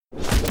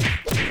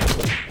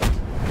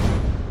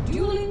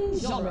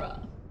genre.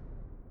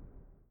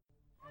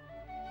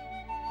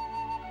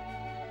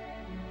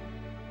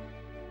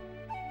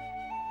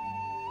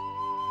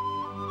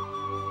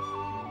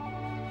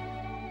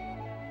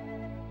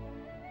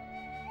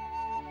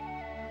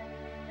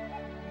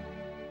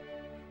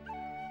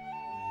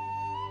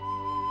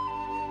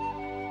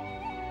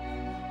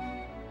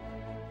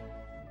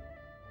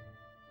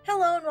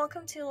 Hello and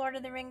welcome to Lord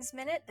of the Rings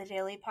Minute, the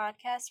daily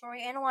podcast where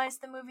we analyze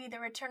the movie The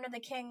Return of the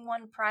King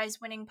one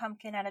prize-winning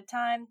pumpkin at a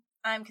time.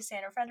 I'm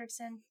Cassandra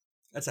Fredrickson.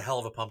 That's a hell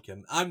of a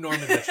pumpkin. I'm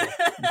Norman Mitchell.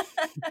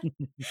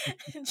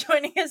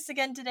 Joining us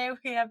again today,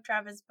 we have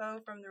Travis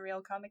Bowe from the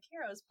Real Comic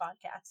Heroes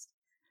podcast.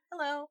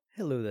 Hello.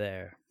 Hello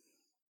there.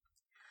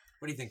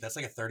 What do you think? That's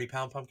like a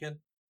 30-pound pumpkin?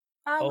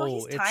 Well,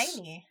 he's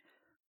tiny.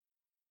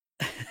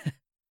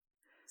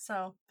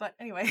 So, but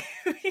anyway,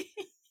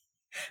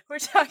 we're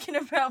talking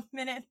about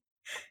minute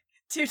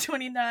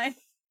 229,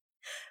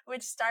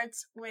 which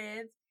starts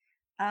with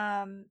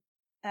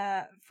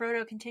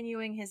Frodo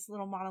continuing his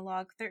little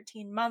monologue,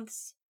 13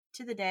 months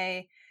to the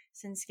day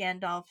since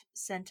Gandalf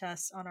sent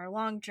us on our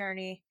long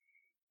journey,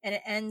 and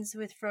it ends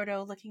with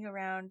Frodo looking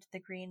around the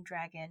green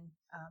dragon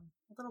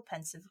a little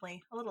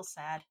pensively, a little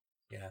sad.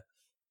 Yeah,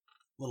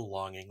 a little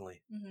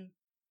longingly.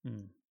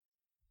 Mm-hmm.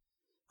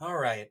 All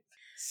right,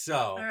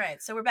 so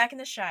we're back in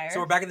the Shire.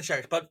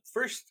 But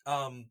first,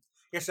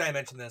 yesterday I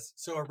mentioned this.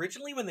 So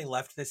originally when they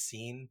left this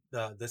scene,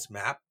 this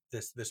map,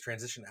 this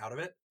transition out of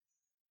it,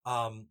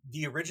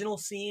 the original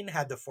scene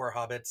had the four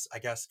hobbits, I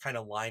guess, kind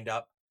of lined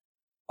up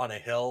on a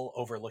hill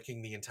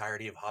overlooking the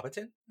entirety of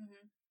Hobbiton,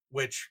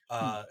 which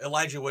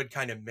Elijah Wood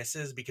kind of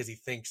misses because he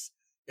thinks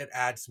it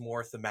adds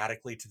more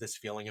thematically to this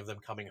feeling of them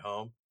coming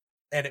home,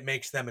 and it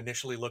makes them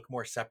initially look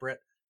more separate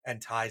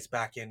and ties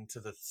back into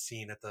the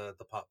scene at the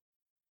pub.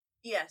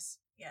 Yes,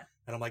 yeah.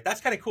 And I'm like,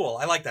 that's kind of cool.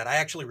 I like that. I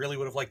actually really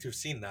would have liked to have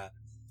seen that.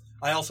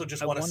 I also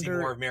just want to see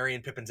more of Merry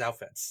and Pippin's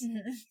outfits.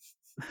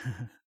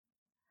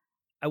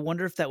 I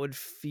wonder if that would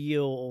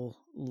feel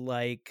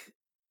like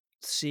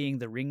seeing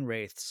the ring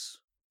wraiths,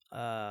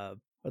 or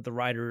the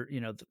rider,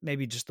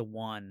 maybe just the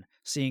one,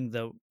 seeing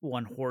the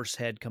one horse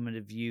head come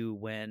into view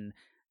when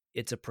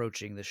it's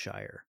approaching the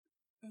Shire,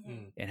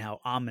 and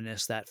how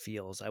ominous that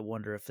feels. I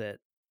wonder if that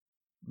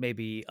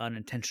maybe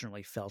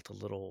unintentionally felt a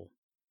little,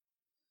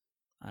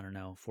 I don't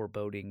know,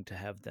 foreboding to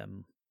have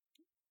them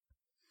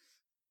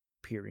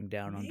peering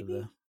down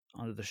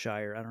onto the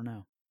Shire. I don't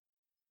know.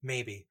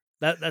 Maybe.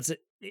 That's it.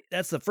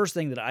 That's the first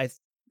thing that I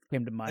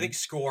came to mind. I think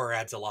score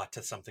adds a lot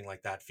to something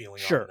like that,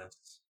 feeling ominous.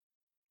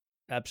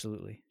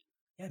 Absolutely.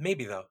 Yeah,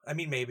 maybe though. I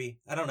mean, maybe.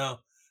 I don't know.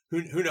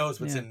 Who knows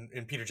what's in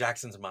Peter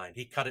Jackson's mind?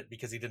 He cut it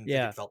because he didn't think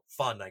it felt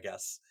fun, I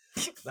guess.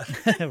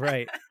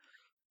 Right.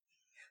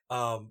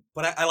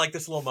 But I like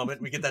this little moment.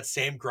 We get that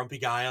same grumpy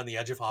guy on the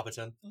edge of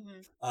Hobbiton,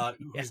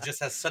 who just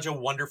has such a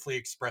wonderfully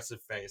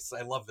expressive face.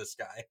 I love this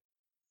guy.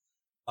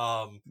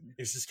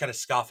 He's just kind of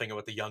scoffing at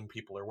what the young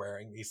people are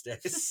wearing these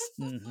days.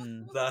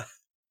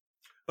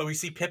 But we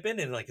see Pippin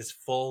in like his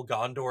full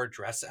Gondor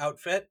dress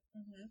outfit.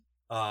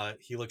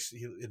 He looks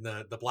in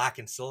the black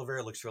and silver.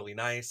 It looks really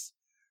nice.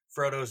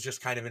 Frodo's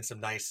just kind of in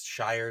some nice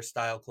Shire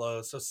style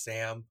clothes. So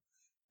Sam,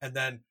 and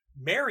then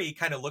Merry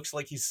kind of looks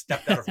like he's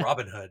stepped out of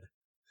Robin Hood.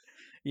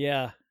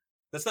 Yeah,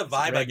 that's the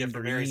vibe I get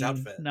from Merry's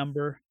outfit.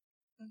 Number.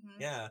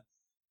 Yeah,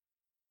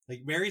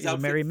 like Merry's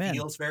outfit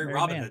feels very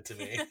Robin Hood to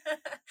me.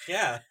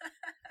 Yeah,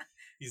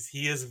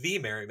 he is the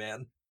Merry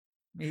Man.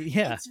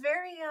 Yeah, it's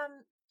very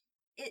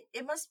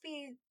it must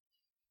be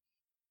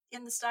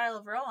in the style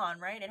of Rohan,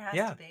 right? It has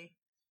to be.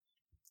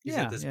 He's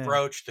got this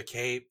brooch, the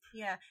cape.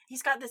 Yeah,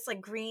 he's got this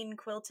like green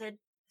quilted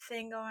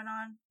thing going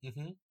on.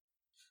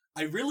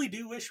 I really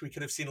do wish we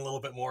could have seen a little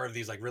bit more of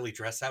these like really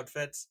dress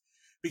outfits,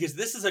 because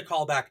this is a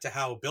callback to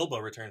how Bilbo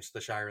returns to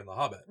the Shire in The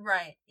Hobbit.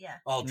 Right. Yeah.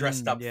 All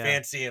dressed up,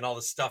 fancy, and all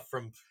the stuff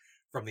from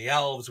the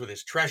elves with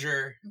his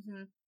treasure.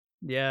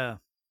 Yeah.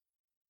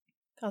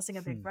 Causing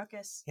a big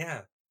ruckus.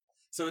 Yeah.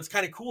 So it's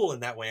kind of cool in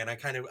that way, and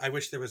I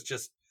wish there was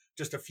just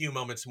a few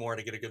moments more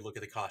to get a good look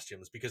at the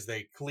costumes, because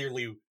they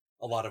clearly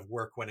a lot of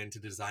work went into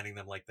designing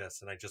them like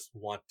this, and I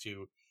want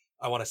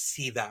to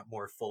see that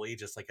more fully,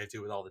 just like I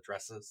do with all the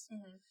dresses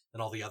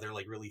and all the other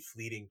like really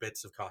fleeting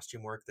bits of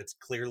costume work that's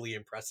clearly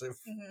impressive.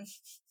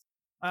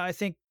 I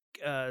think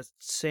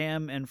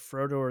Sam and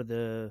Frodo are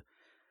the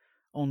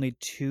only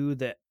two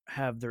that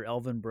have their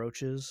elven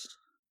brooches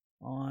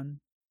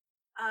on.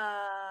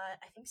 I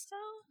think so.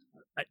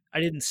 I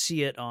didn't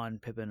see it on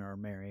Pippin or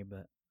Merry,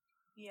 but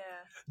yeah,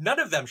 none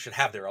of them should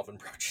have their elven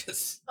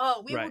brooches.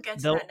 Oh, we will get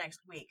to that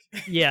next week.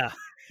 Yeah.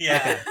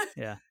 Yeah.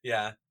 Yeah.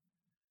 Yeah.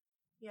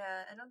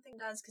 Yeah, I don't think it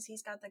does, because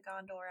he's got the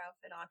Gondor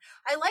outfit on.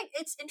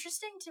 It's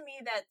interesting to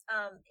me that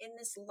in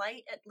this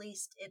light, at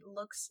least, it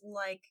looks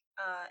like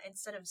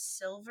instead of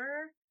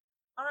silver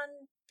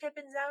on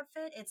Pippin's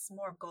outfit, it's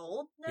more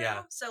gold now.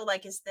 Yeah. So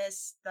like, is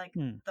this like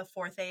the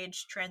Fourth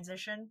Age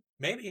transition?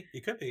 Maybe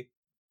it could be,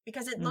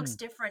 because it looks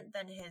different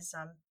than his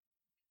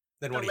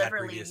than what he had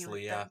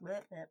previously.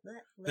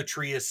 The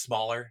tree is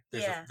smaller.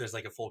 There's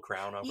like a full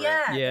crown over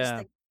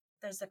it.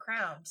 There's the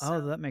crown. So.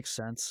 Oh, that makes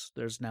sense.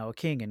 There's now a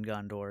king in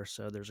Gondor,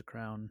 so there's a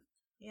crown.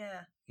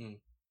 Yeah. Mm.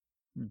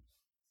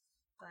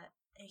 But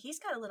he's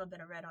got a little bit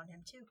of red on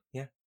him too.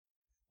 Yeah.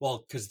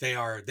 Well, because they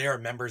are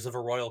members of a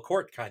royal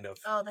court, kind of.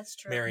 Oh, that's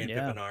true. Merry and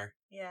Pippin are.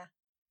 Yeah.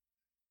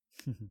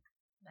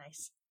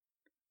 Nice.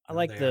 I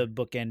like the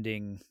book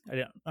ending.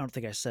 I don't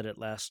think I said it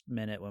last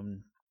minute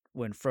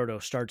when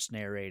Frodo starts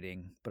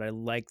narrating, but I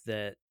like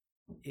that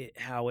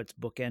how it's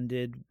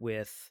bookended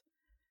with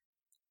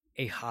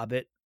a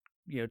hobbit,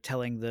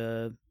 telling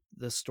the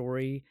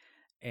story.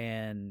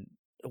 And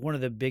one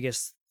of the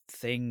biggest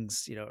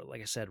things,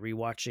 like I said,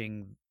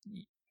 rewatching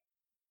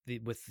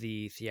with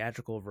the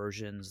theatrical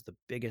versions, the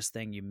biggest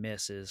thing you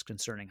miss is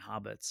concerning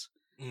hobbits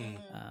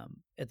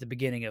at the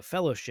beginning of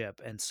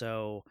Fellowship. And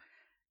so,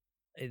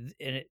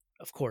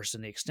 of course,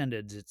 in the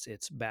extended,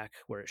 it's back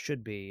where it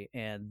should be.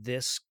 And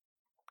this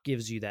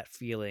gives you that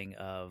feeling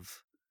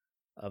of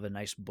a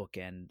nice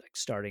bookend, like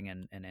starting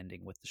and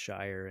ending with the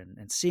Shire,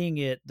 and seeing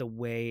it the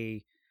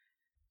way.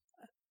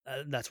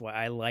 That's why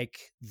I like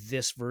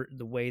this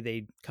the way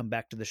they come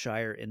back to the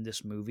Shire in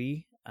this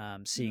movie,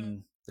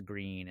 seeing the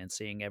green and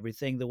seeing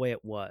everything the way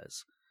it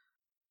was.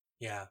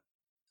 Yeah.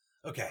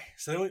 Okay,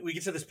 so then we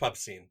get to this pub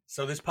scene.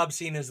 So this pub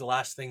scene is the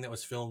last thing that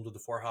was filmed with the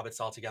four hobbits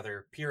all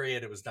together,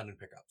 period. It was done in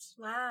pickups.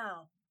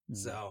 Wow.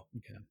 So,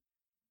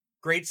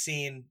 great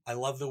scene. I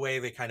love the way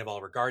they kind of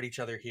all regard each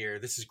other here.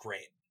 This is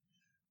great.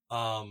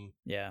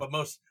 Yeah. But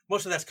most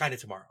of that's kind of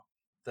tomorrow.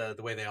 The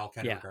way they all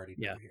kind of regard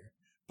each other here.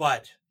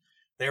 But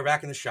they're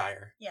back in the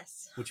Shire.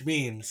 Yes. Which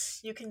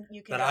means you can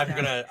that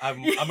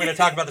I'm gonna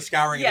talk about the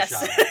scouring of the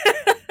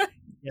Shire.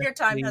 Your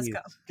time has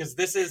come. Because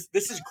this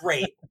is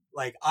great.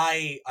 Like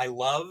I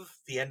love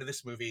the end of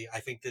this movie. I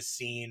think this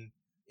scene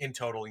in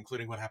total,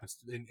 including what happens,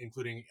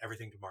 including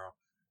everything tomorrow,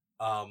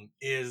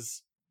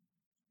 is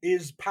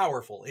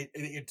powerful.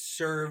 It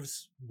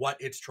serves what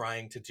it's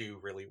trying to do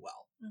really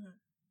well. Mm-hmm.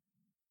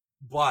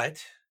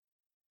 But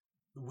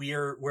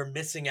we're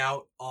missing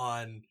out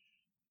on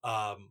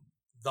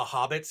the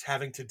hobbits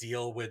having to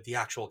deal with the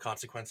actual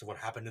consequence of what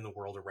happened in the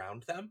world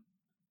around them,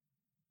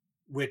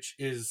 which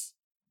is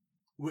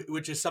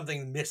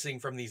something missing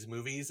from these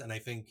movies, and I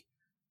think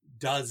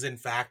does in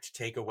fact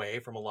take away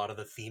from a lot of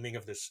the theming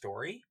of this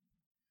story,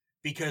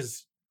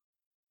 because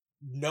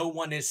no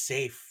one is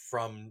safe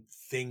from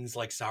things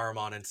like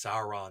Saruman and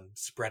Sauron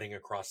spreading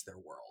across their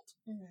world.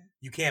 Mm-hmm.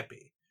 You can't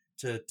be.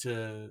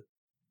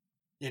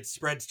 It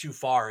spreads too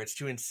far. It's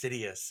too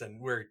insidious, and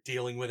we're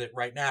dealing with it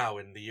right now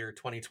in the year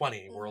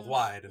 2020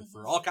 worldwide, and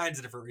for all kinds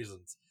of different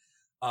reasons.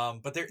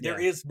 But there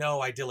is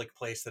no idyllic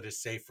place that is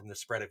safe from the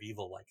spread of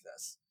evil like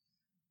this.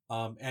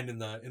 And in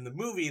the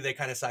movie, they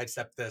kind of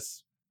sidestep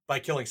this by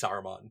killing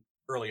Saruman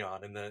early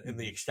on in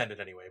the extended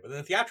anyway. But in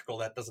the theatrical,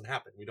 that doesn't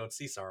happen. We don't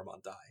see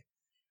Saruman die.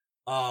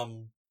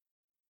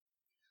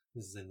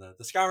 This is in the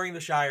Scouring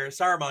the Shire.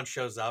 Saruman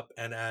shows up,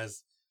 and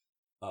as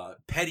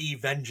petty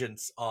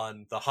vengeance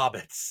on the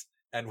hobbits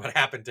and what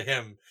happened to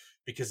him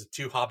because of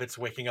two hobbits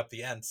waking up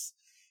the Ents,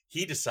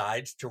 he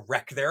decides to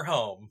wreck their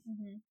home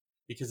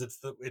because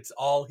it's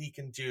all he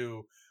can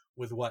do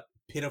with what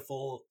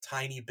pitiful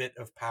tiny bit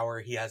of power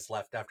he has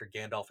left after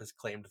Gandalf has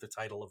claimed the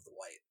title of the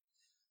White.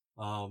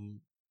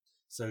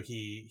 So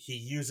he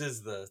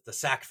uses the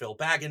Sackville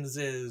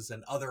Bagginses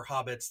and other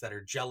hobbits that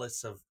are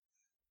jealous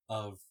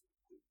of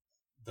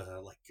the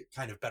like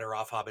kind of better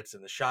off hobbits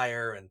in the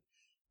Shire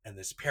and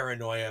this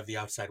paranoia of the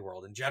outside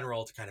world in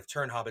general to kind of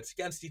turn hobbits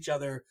against each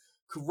other,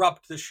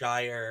 corrupt the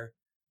Shire,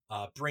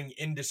 bring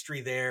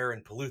industry there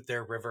and pollute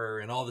their river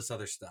and all this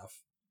other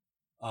stuff.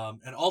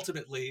 And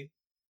ultimately,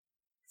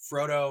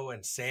 Frodo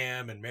and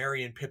Sam and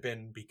Merry and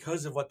Pippin,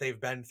 because of what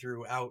they've been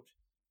through out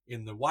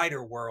in the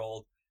wider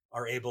world,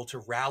 are able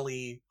to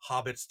rally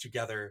hobbits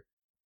together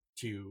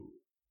to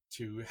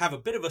have a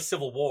bit of a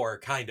civil war,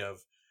 kind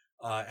of,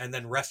 and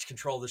then wrest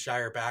control of the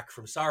Shire back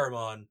from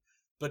Saruman,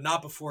 but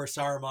not before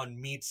Saruman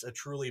meets a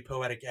truly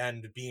poetic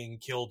end, being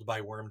killed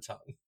by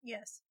Wormtongue.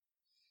 Yes.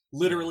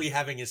 Literally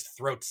having his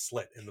throat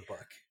slit in the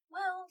book.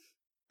 Well,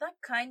 that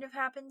kind of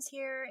happens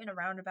here in a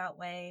roundabout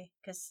way,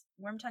 because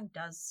Wormtongue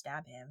does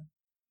stab him.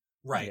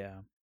 Right. Yeah.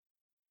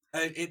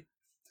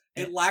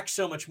 It lacks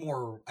so much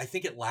more. I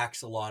think it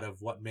lacks a lot of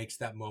what makes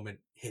that moment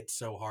hit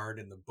so hard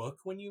in the book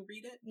when you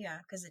read it. Yeah,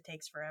 because it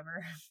takes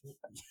forever.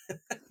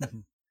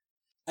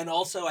 And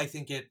also, I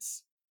think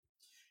it's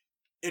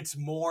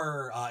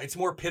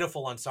more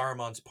pitiful on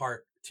Saruman's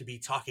part to be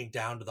talking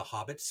down to the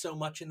hobbits so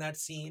much in that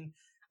scene,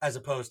 as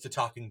opposed to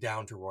talking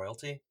down to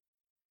royalty.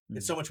 Mm.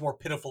 It's so much more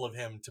pitiful of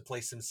him to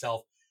place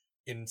himself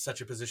in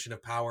such a position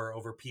of power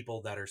over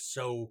people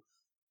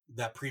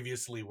that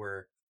previously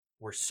were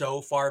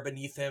so far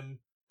beneath him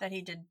that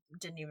he didn't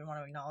even want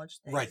to acknowledge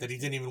them. Right, that he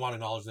didn't even want to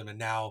acknowledge them, and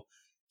now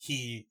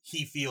he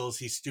feels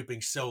he's stooping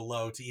so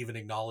low to even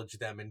acknowledge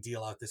them and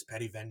deal out this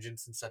petty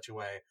vengeance in such a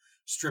way,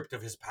 stripped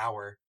of his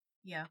power.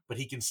 Yeah. But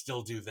he can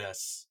still do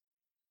this.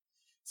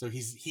 So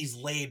he's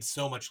laid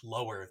so much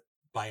lower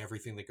by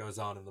everything that goes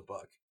on in the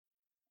book.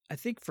 I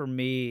think for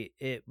me,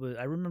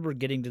 I remember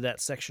getting to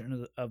that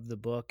section of the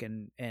book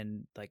and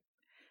like,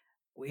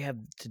 we have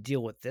to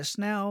deal with this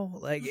now.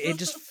 Like, it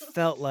just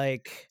felt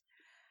like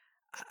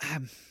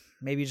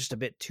maybe just a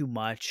bit too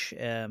much.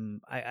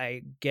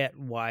 I get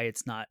why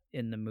it's not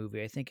in the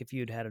movie. I think if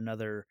you'd had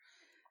another,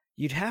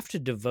 you'd have to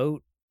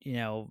devote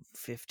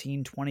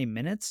 15, 20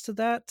 minutes to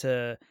that,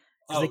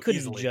 because they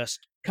couldn't easily.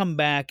 just come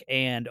back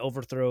and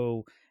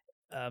overthrow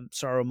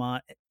Saruman.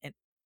 And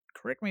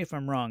correct me if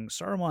I'm wrong,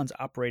 Saruman's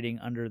operating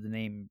under the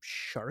name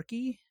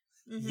Sharky?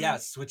 Mhm.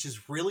 Yes, which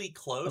is really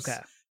close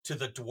Okay. to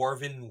the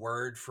dwarven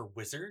word for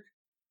wizard.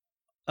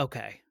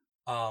 Okay.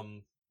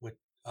 With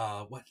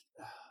what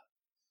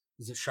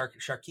is it,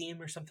 Sharkim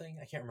or something?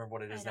 I can't remember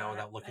what it is now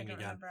without looking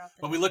again.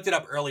 But we looked it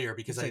up earlier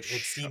because It's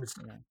like it seems,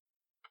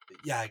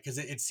 yeah. because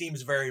it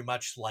seems very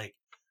much like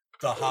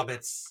the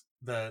hobbits,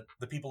 the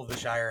people of the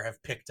Shire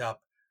have picked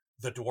up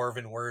the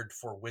dwarven word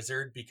for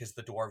wizard because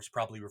the dwarves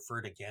probably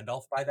refer to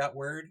Gandalf by that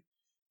word,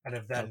 and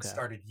have then Okay.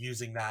 started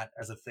using that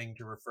as a thing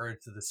to refer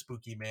to the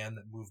spooky man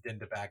that moved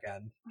into Back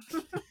End.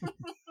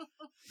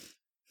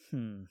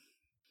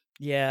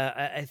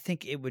 Yeah, I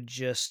think it would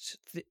just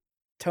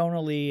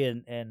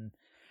tonally and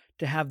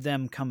to have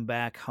them come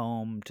back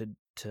home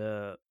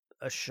to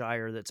a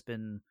Shire that's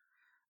been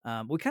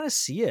we kind of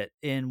see it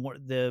in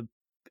the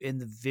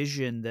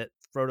vision that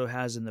Frodo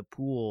has in the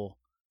pool.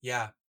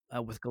 Yeah.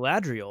 With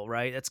Galadriel,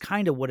 right? That's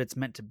kind of what it's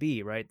meant to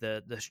be, right?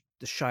 The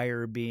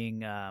Shire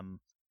being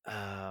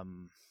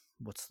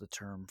what's the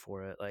term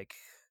for it? Like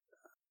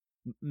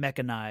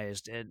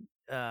mechanized and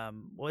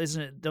well,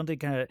 isn't it? Don't they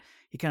kind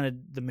of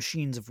the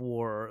machines of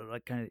war, or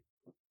like kind of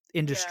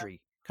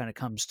industry, kind of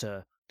comes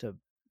to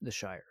the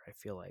Shire. I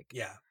feel like.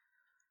 Yeah,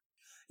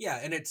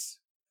 and it's,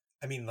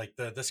 I mean, like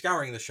the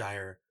scouring the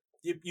Shire,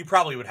 you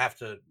probably would have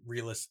to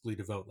realistically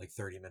devote like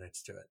 30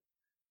 minutes to it,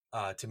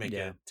 to make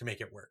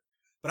it work.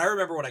 But I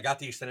remember when I got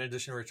the extended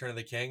edition of Return of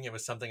the King, it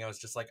was something I was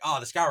just like, oh,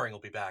 the scouring will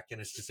be back,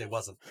 and it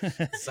wasn't.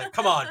 It's like,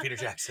 come on, Peter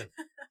Jackson,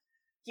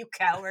 you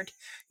coward.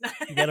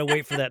 You gotta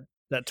wait for that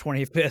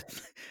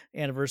 25th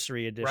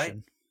anniversary edition, right?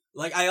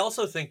 Like, I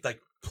also think like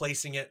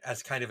placing it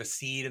as kind of a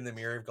seed in the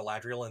Mirror of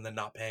Galadriel and then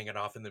not paying it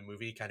off in the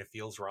movie kind of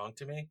feels wrong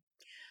to me.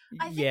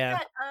 I think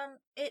that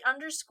it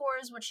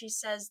underscores what she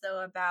says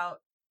though about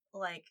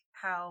like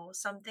how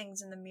some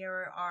things in the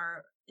mirror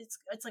are it's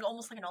like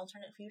almost like an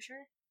alternate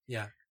future.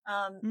 Yeah.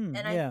 And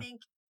I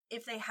think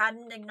if they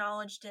hadn't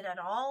acknowledged it at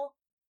all,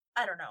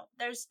 I don't know.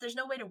 There's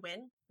no way to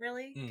win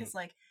really, because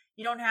like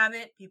you don't have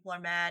it, people are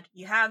mad.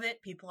 You have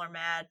it, people are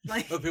mad.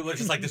 Like people are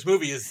just like, this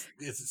movie is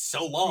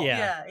so long.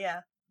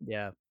 Yeah.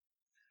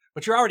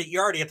 But you're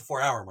already at the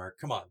 4-hour mark.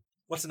 Come on,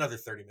 what's another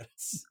 30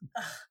 minutes?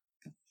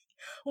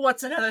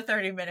 What's another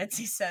 30 minutes?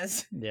 He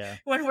says. Yeah.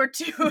 When we're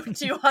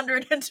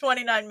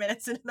 229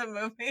 minutes into the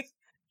movie.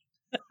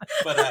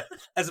 But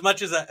as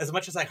much as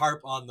I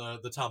harp on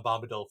the Tom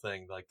Bombadil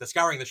thing, like the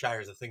Scouring the Shire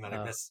is the thing that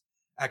I miss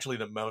actually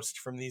the most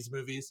from these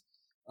movies,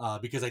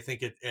 because I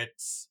think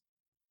it's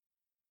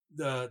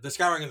the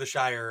Scouring of the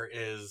Shire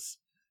is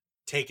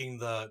taking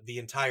the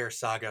entire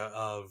saga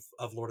of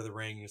Lord of the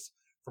Rings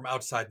from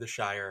outside the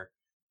Shire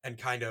and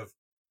kind of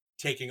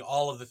taking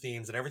all of the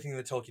themes and everything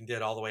that Tolkien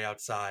did all the way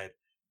outside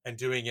and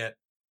doing it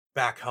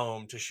back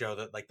home to show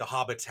that like the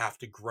hobbits have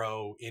to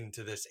grow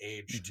into this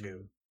age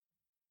too.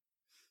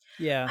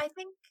 Yeah. I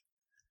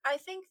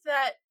think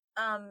that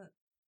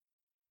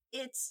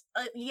it's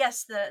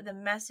yes, the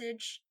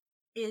message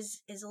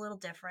is a little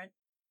different.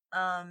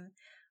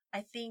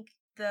 I think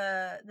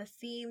the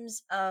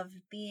themes of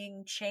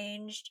being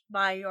changed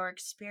by your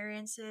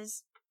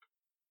experiences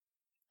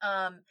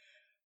are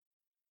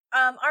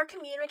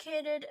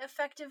communicated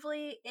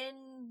effectively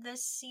in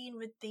this scene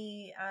with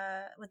the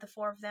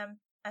four of them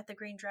at the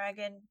Green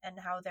Dragon, and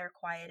how they're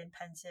quiet and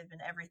pensive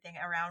and everything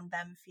around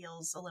them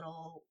feels a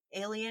little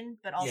alien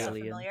but also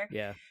familiar.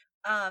 Yeah.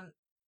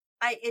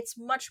 It's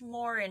much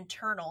more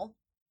internal.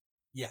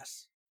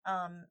 Yes.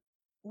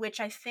 Which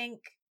I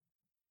think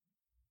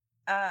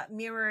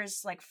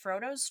mirrors like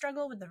Frodo's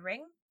struggle with the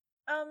ring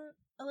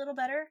a little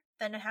better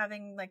than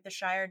having like the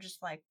Shire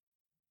just like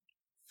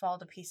fall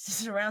to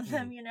pieces around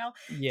them, you know?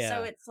 Yeah.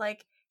 So it's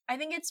like I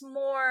think it's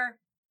more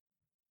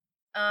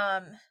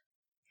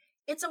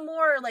it's a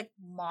more like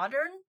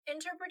modern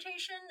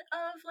interpretation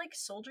of like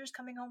soldiers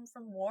coming home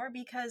from war,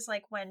 because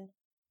like when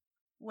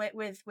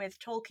with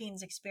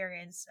Tolkien's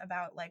experience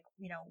about like,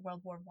 you know,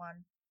 World War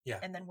One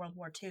and then World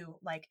War II,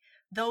 like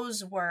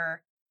those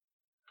were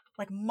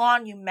like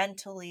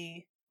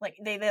monumentally like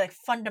they like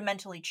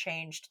fundamentally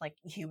changed like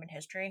human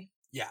history.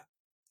 Yeah.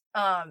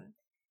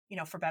 You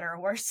know, for better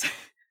or worse.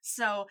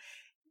 So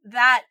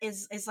that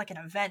is like an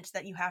event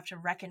that you have to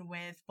reckon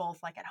with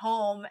both like at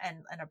home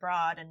and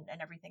abroad and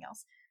everything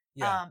else.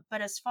 Yeah.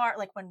 But as far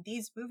like when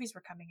these movies were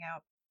coming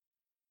out,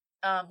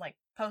 like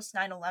post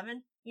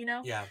 9/11, you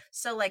know? Yeah.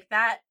 So like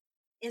that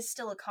is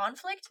still a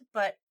conflict,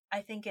 but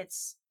I think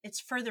it's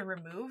further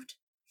removed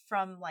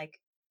from like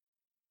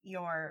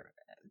your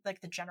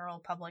like the general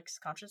public's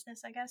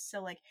consciousness, I guess.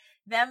 So like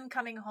them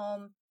coming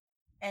home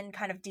and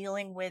kind of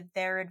dealing with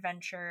their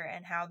adventure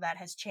and how that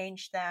has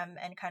changed them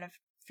and kind of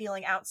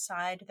feeling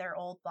outside their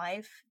old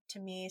life, to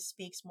me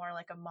speaks more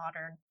like a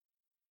modern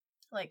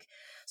like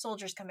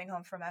soldiers coming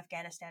home from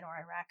Afghanistan or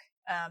Iraq,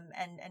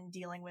 and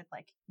dealing with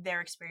like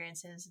their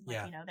experiences,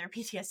 like their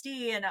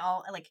PTSD and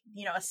all, like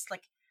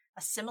like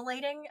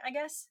assimilating, I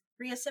guess,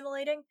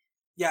 reassimilating.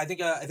 Yeah, I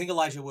think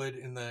Elijah Wood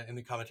in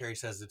the commentary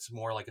says it's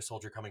more like a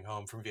soldier coming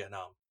home from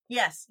Vietnam.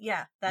 Yes,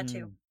 yeah, that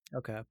too.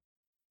 Okay.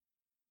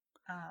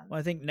 Well,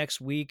 I think next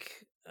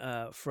week,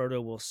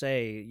 Frodo will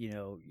say,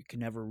 you can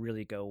never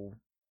really go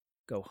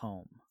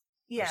home.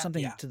 Yeah, or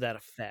something to that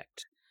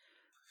effect.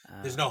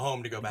 There's no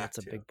home to go back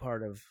to. That's to. a big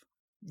part of.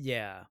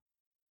 Yeah.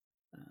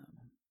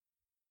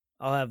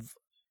 I'll have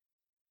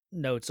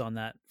notes on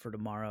that for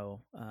tomorrow.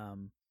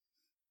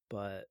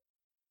 But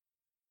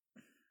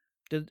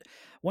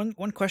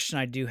one question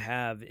I do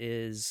have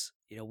is,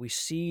 we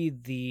see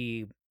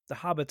the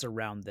hobbits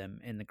around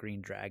them in the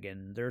Green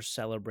Dragon. They're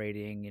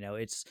celebrating.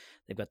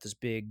 They've got this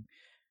big,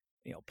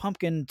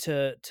 pumpkin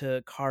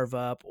to carve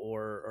up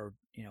or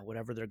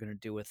whatever they're going to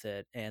do with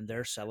it, and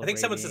they're celebrating. I think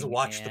someone says,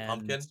 "Watch the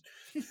pumpkin."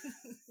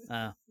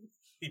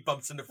 He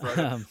bumps into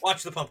Frodo.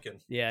 Watch the pumpkin.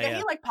 Yeah,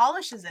 he like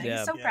polishes it.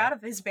 He's so proud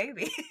of his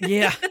baby.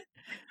 Yeah.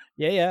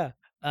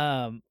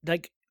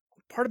 Like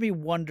part of me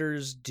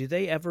wonders, do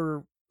they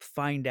ever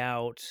find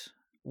out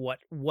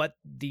what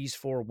these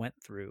four went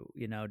through?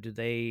 Do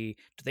they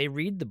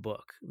read the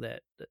book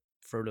that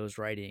Frodo's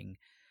writing?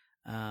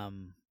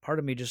 Part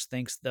of me just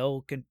thinks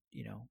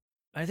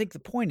I think the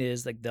point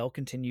is like they'll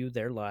continue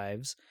their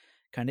lives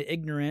kind of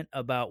ignorant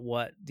about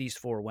what these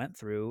four went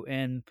through,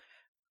 and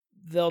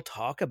they'll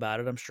talk about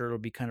it. I'm sure it'll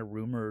be kind of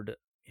rumored,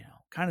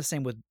 kind of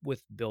same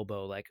with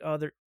Bilbo, like,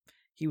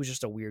 he was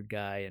just a weird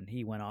guy and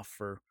he went off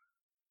for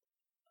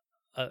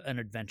an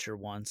adventure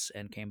once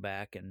and came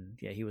back, and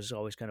he was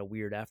always kind of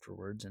weird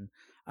afterwards. And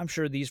I'm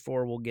sure these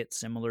four will get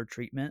similar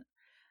treatment.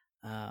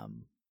 But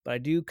I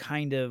do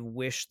kind of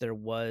wish there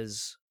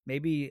was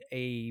maybe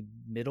a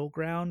middle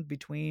ground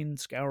between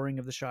Scouring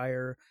of the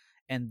Shire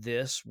and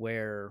this,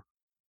 where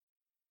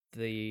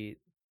the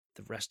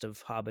rest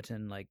of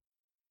Hobbiton like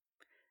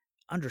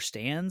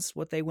understands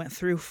what they went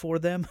through for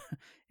them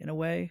in a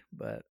way,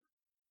 but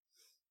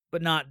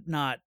not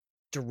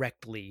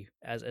directly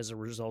as a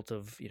result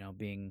of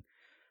being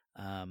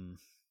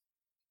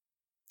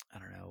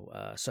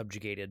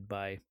subjugated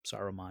by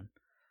Saruman.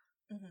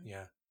 Mm-hmm.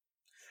 Yeah,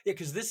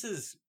 because this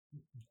is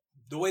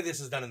the way this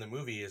is done in the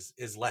movie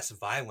is less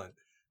violent,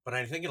 but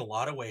I think in a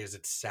lot of ways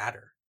it's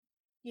sadder.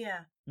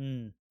 Yeah.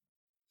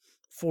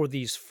 For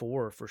these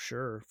four, for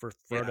sure, for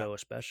Frodo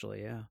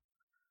especially, yeah.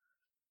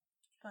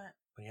 But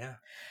yeah,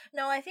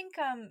 no, I think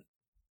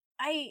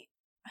I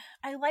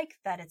like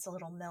that it's a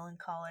little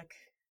melancholic.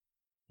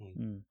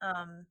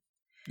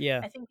 Yeah,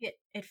 I think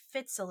it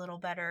fits a little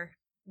better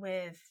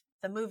with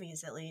the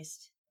movies, at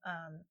least,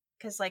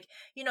 because like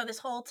this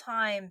whole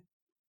time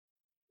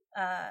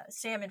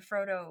Sam and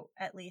Frodo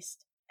at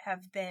least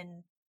have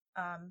been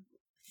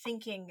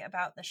thinking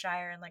about the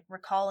Shire and like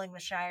recalling the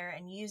Shire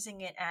and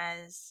using it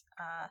as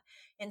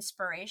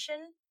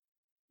inspiration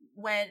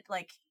when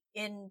like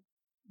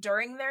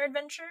during their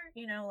adventure,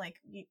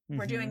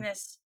 we're doing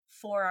this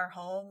for our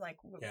home, like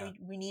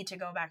we need to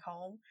go back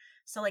home.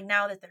 So like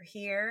now that they're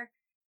here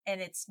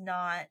and it's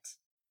not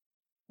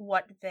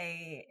what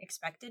they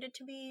expected it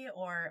to be,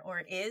 or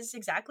it is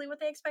exactly what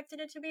they expected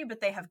it to be,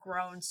 but they have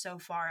grown so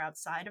far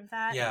outside of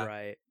that. Yeah,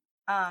 right.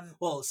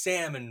 Well,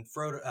 Sam and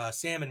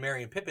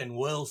Merry and Pippin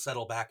will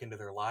settle back into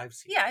their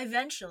lives here. Yeah,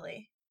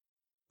 eventually.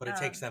 But it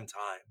takes them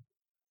time.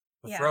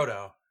 But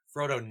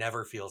Frodo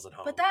never feels at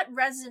home. But that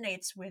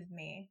resonates with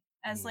me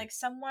as like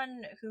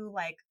someone who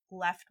like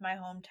left my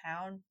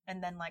hometown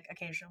and then like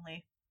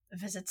occasionally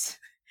visits.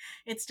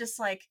 It's just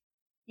like,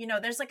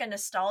 there's like a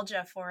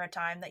nostalgia for a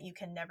time that you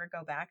can never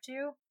go back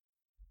to.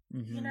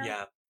 Mm-hmm.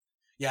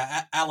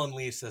 Yeah. Alan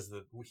Lee says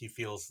that he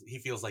feels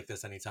like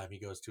this anytime he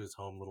goes to his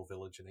home little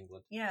village in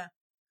England. Yeah.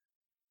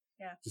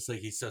 Just like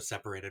he's so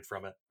separated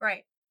from it.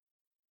 Right.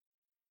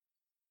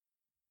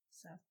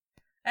 So,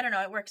 I don't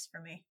know. It works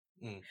for me.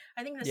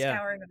 I think the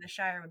Scouring of the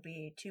Shire would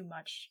be too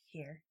much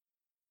here.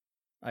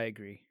 I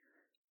agree.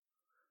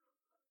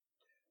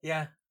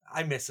 Yeah,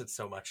 I miss it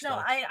so much. No,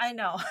 though. I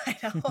know.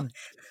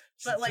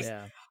 But like,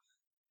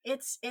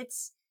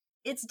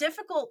 it's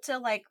difficult to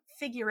like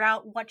figure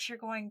out what you're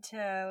going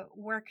to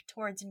work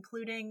towards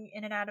including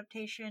in an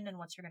adaptation and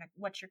what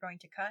you're going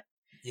to cut.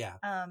 Yeah.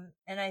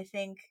 And I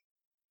think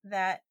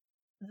that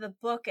the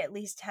book at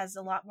least has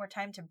a lot more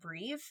time to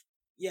breathe.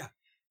 Yeah.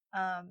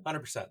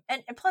 100%.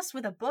 And plus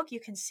with a book you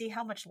can see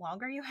how much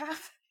longer you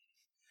have.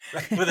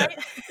 Right.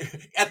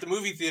 At the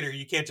movie theater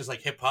you can't just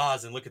like hit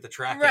pause and look at the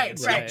tracking right. and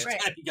see how much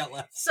time you got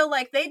left. So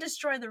like they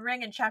destroy the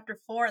ring in chapter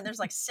 4 and there's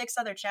like 6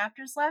 other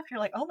chapters left. You're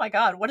like, oh my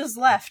god, what is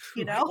left?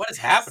 What is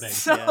happening?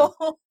 So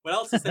what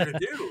else is there to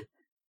do?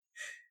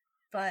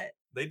 But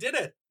they did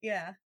it.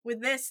 Yeah.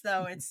 With this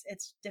though, it's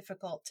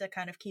difficult to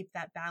kind of keep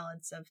that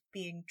balance of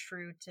being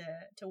true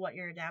to what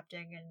you're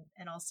adapting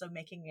and also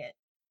making it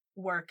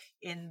work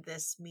in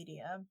this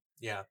medium.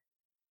 Yeah.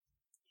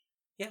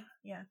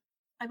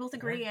 I both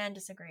agree and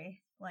disagree.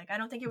 Like, I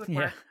don't think it would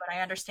work, but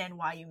I understand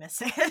why you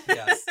miss it.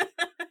 Yes.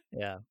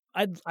 Yeah.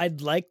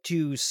 I'd like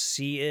to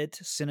see it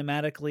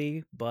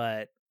cinematically,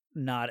 but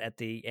not at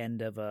the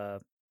end of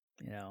a,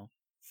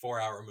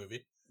 4-hour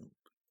movie.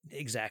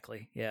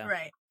 exactly. Yeah.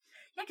 Right.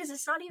 Yeah, because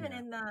it's not even Yeah.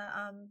 in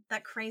the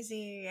that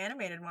crazy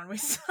animated one we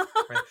saw.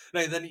 Right.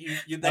 No, then you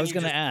I then was you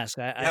going to just ask.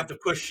 you have to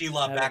push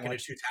Shelob haven't back into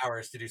watched. Two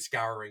Towers to do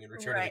Scouring and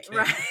Return of the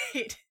Right,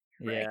 King. right.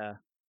 Right. Yeah.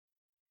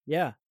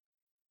 Yeah.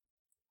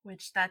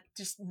 Which that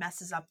just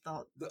messes up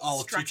the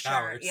All of Two structure.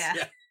 Towers. Yeah.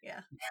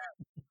 Yeah.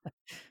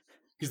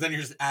 Because then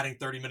you're just adding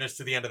 30 minutes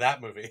to the end of that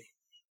movie.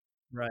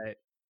 Right.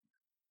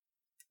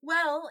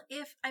 Well,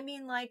 if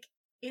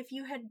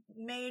you had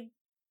made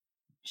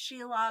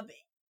Shelob,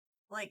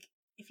 like,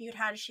 if you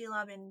had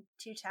Shelob in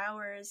Two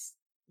Towers,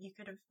 you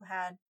could have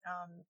had,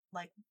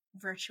 like,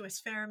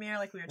 Virtuous Faramir,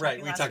 like we were talking Right,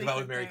 we last talked week about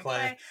with Mary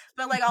Clay.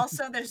 But, like,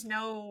 also there's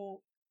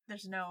no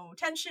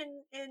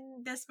tension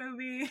in this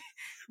movie.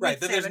 Right,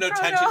 with then Sam there's and no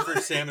Frodo. tension for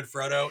Sam and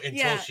Frodo until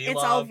Yeah, Shelob.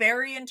 it's all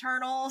very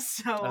internal,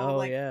 so,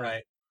 Oh, yeah.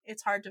 Right.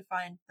 it's hard to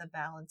find the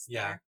balance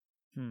Yeah.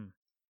 there.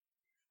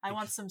 I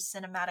want some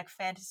cinematic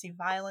fantasy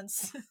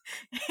violence.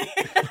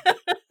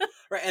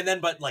 Right, and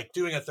then but like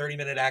doing a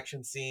 30-minute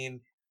action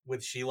scene with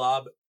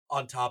Shelob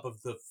on top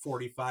of the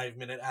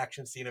 45-minute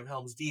action scene of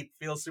Helm's Deep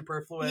feels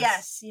superfluous.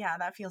 Yes, yeah,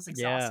 that feels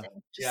exhausting.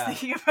 Yeah.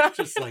 Thinking about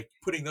Just like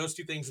putting those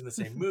two things in the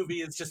same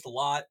movie, it's just a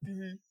lot.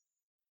 Mhm.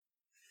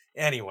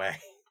 Anyway,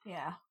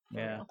 Yeah.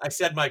 Yeah. I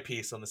said my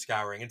piece on the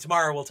Scouring, and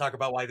tomorrow we'll talk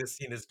about why this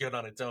scene is good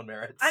on its own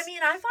merits. I mean,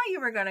 I thought you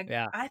were gonna.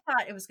 Yeah. I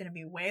thought it was gonna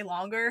be way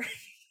longer,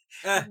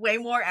 Eh, way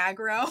more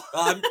aggro.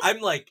 I'm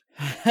like,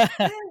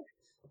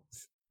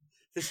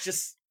 there's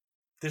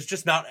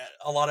just not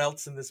a lot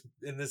else in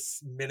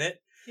this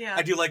minute. Yeah.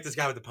 I do like this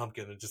guy with the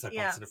pumpkin and just like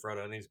Yeah. bumps into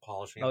Frodo and he's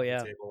polishing it Oh, on yeah.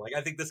 the table. Like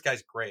I think this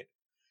guy's great.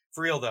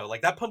 For real though,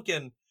 like that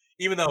pumpkin,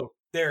 even though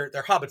they're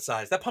hobbit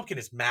size, that pumpkin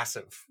is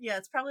massive. Yeah,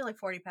 it's probably like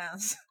 40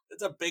 pounds.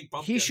 It's a big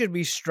pumpkin. He should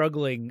be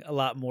struggling a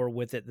lot more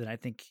with it than I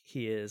think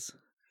he is.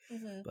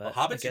 Mm-hmm. But Well, hobbits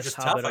I are guess just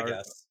Hobbit tough, I are-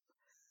 guess.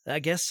 I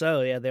guess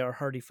so. Yeah, they are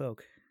hardy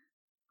folk.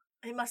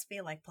 It must be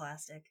like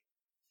plastic.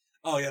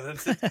 Oh yeah,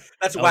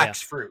 that's Oh,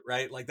 wax fruit,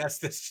 right? Like that's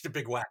just a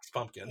big wax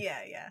pumpkin. Yeah,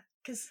 yeah.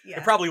 Because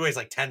It probably weighs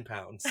like 10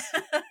 pounds.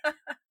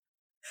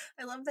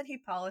 I love that he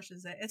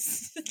polishes it.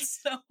 It's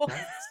so.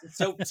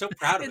 It's so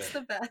proud of It's it.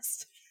 the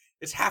best.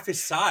 It's half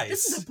his size.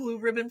 This is a blue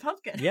ribbon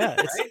pumpkin. Yeah,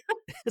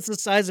 it's the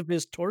size of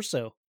his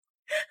torso.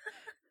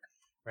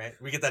 Right?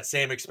 We get that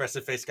same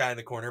expressive face guy in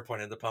the corner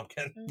pointing at the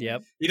pumpkin. Mhm.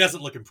 Yep. He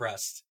doesn't look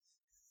impressed.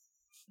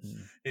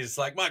 Mm. He's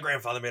like, my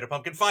grandfather made a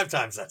pumpkin 5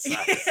 times that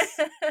size.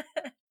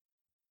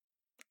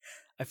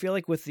 I feel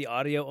like with the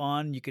audio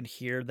on, you can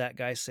hear that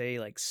guy say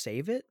like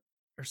 "save it"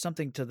 or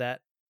something to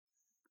that.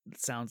 It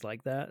sounds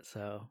like that.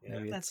 So Yeah.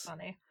 maybe That's it's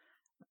funny.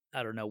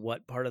 I don't know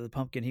what part of the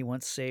pumpkin he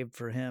wants saved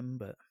for him,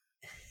 but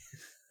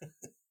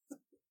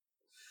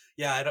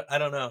Yeah, I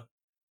don't know.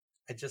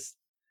 That's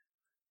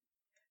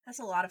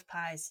a lot of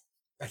pies.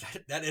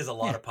 That is a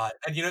lot Yeah. of pie.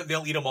 And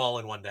they'll eat them all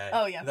in one day.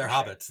 Oh, yeah, They're for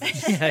sure.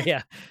 hobbits.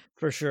 yeah,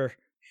 for sure.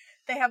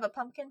 They have a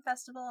pumpkin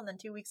festival, and then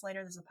 2 weeks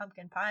later, there's a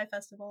pumpkin pie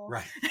festival.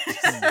 Right.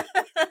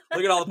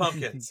 Look at all the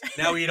pumpkins.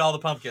 Now we eat all the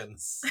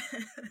pumpkins.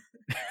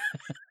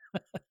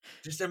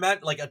 Just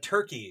imagine like a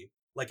turkey,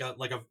 like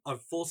a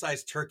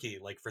full-size turkey,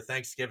 like for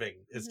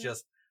Thanksgiving, is Mhm.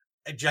 just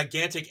a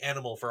gigantic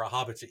animal for a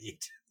hobbit to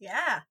eat.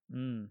 Yeah.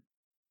 Mm.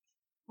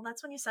 Well,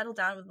 that's when you settle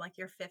down with like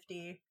your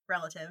 50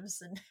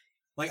 relatives, and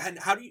Like, and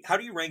how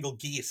do you wrangle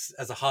geese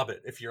as a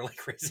hobbit if you're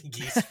like raising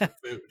geese for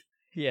food?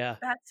 Yeah.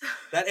 that's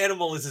That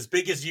animal is as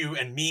big as you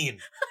and mean.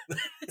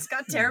 it's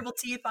got terrible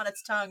teeth on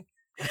its tongue.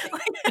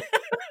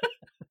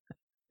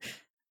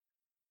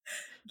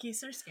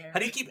 Geese are scary. How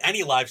do you keep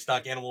any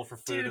livestock animal for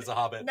food Dude, as a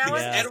hobbit? now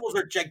These I'm- animals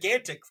are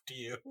gigantic to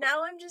you.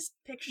 Now I'm just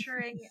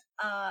picturing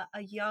a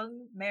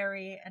young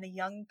Merry and a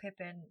young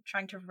Pippin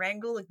trying to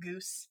wrangle a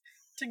goose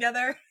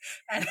together,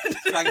 and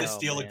Trying to Oh,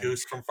 steal a man.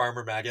 goose from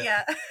Farmer Maggot.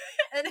 yeah,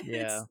 and it's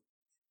Yeah.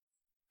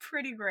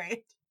 pretty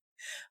great.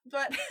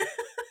 But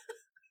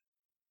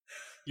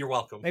You're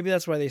welcome. Maybe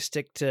that's why they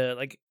stick to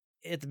like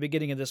at the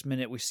beginning of this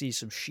minute we see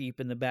some sheep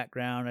in the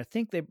background. I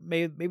think they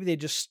maybe they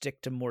just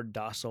stick to more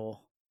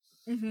docile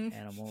Mhm.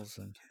 animals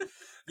and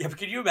Yeah, but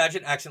can you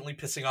imagine accidentally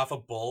pissing off a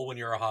bull when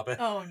you're a hobbit?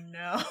 Oh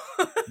no,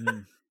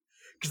 Mm.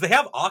 Because they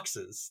have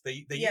oxes.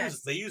 They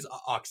Yes. use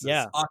oxes.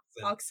 Yeah.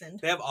 Oxen. oxen.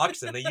 They have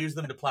oxen. They use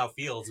them to plow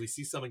fields. We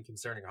see some in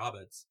Concerning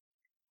Hobbits.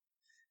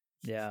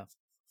 yeah.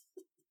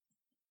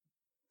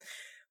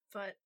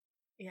 But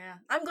yeah,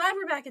 I'm glad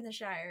we're back in the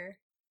Shire.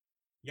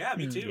 Yeah,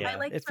 me Mm, too. Yeah.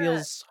 like it the-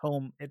 feels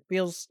home. It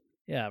feels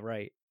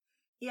right.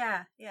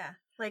 Yeah, yeah.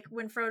 Like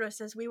when Frodo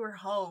says we were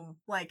home,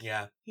 like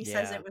Yeah. he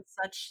says Yeah. it with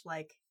such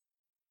like,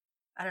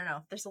 I don't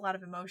know. There's a lot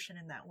of emotion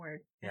in that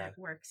word, and Yeah. it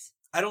works.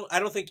 I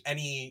don't think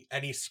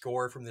any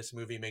score from this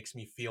movie makes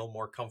me feel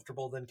more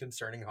comfortable than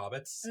Concerning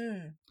Hobbits.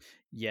 Mm.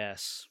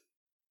 Yes.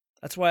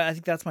 That's why I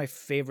think that's my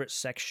favorite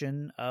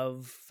section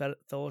of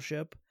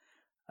Fellowship.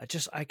 I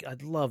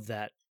love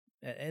that.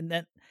 And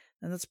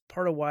that's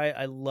part of why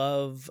I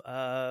love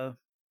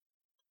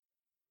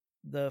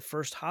the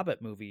first Hobbit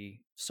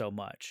movie so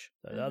much.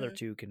 The other Mhm.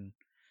 two can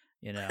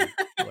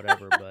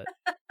whatever. But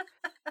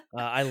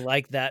I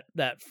like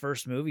that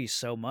first movie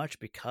so much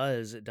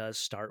because it does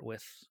start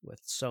with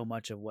so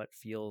much of what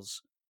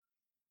feels,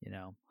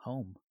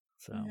 home.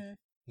 So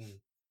Mm-hmm.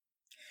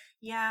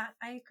 Yeah,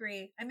 I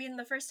agree. I mean,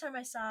 the first time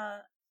I saw,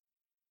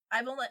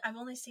 I've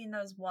only seen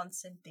those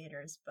once in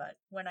theaters, but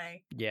when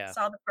I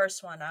saw the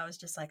first one, I was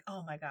just like,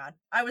 oh my god,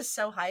 I was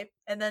so hyped.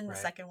 And then the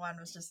second one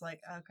was just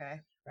like,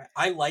 okay. Right.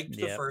 I liked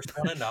the first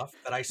one enough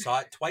that I saw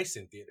it twice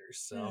in theaters.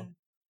 So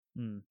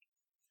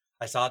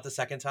I saw it the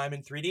second time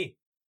in 3D.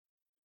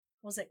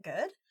 Was it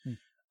good?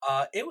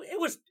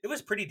 It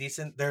was pretty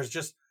decent. There's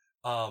just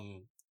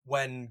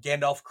when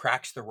Gandalf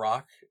cracks the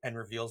rock and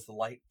reveals the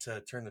light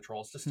to turn the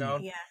trolls to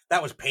stone. Yeah,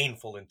 that was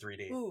painful in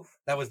 3D. Oof.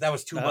 That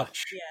was too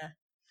much. Yeah.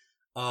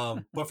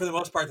 But for the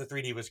most part, the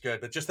 3D was good.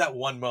 But just that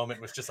one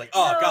moment was just like,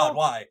 oh god,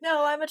 why?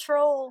 No, I'm a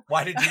troll.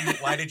 Why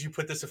did you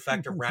put this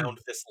effect around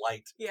this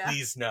light? Yeah.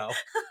 Please no.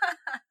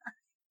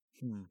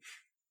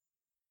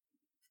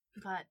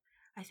 But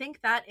I think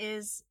that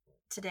is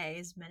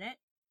today's minute.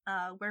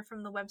 We're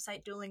from the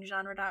website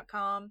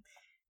duelinggenre.com.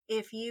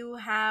 If you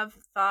have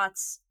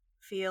thoughts,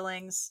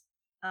 feelings,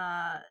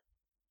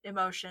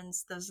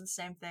 emotions, those are the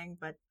same thing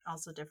but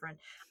also different,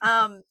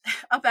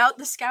 about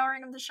the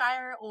Scouring of the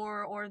Shire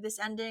or this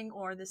ending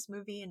or this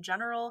movie in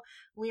general,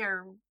 we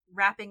are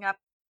wrapping up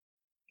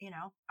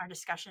our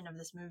discussion of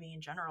this movie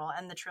in general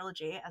and the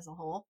trilogy as a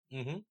whole.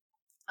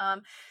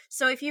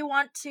 So if you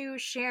want to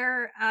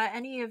share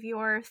any of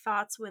your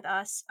thoughts with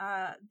us,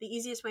 the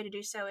easiest way to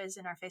do so is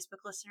in our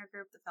Facebook listener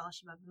group, the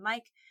Fellowship of the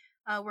Mic.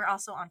 We're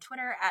also on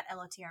Twitter at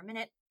LOTR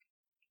Minute.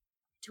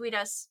 Tweet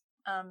us,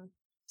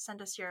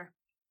 send us your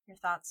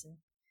thoughts, and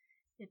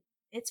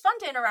it's fun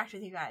to interact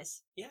with you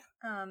guys. Yeah.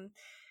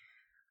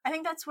 I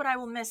think that's what I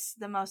will miss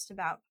the most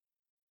about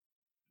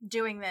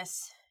doing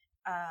this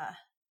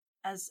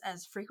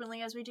as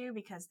frequently as we do,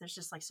 because there's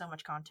just like so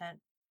much content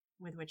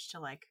with which to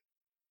like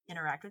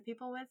interact with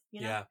people with,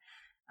 Yeah.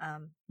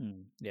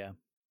 Yeah.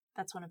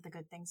 That's one of the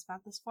good things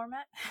about this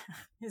format.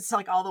 It's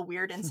like all the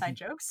weird inside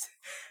jokes.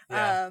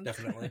 Yeah,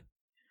 definitely.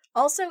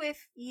 Also,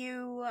 if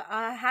you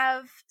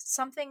have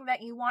something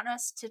that you want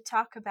us to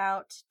talk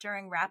about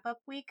during wrap-up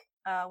week,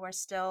 we're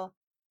still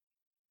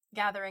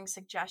gathering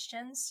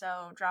suggestions,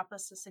 so drop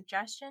us a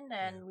suggestion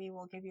and we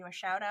will give you a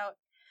shout out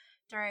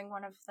during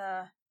one of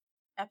the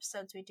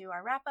episodes we do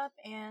our wrap-up.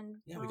 And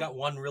we got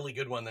one really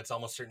good one that's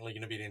almost certainly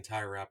going to be the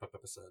entire wrap-up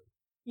episode.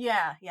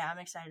 Yeah, I'm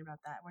excited about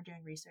that. We're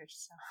doing research,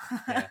 so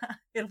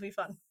it'll be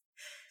fun.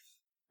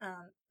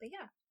 But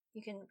yeah,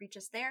 you can reach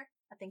us there.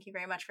 Thank you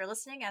very much for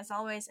listening, as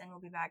always, and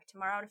we'll be back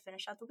tomorrow to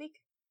finish out the week.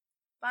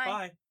 Bye.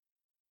 Bye.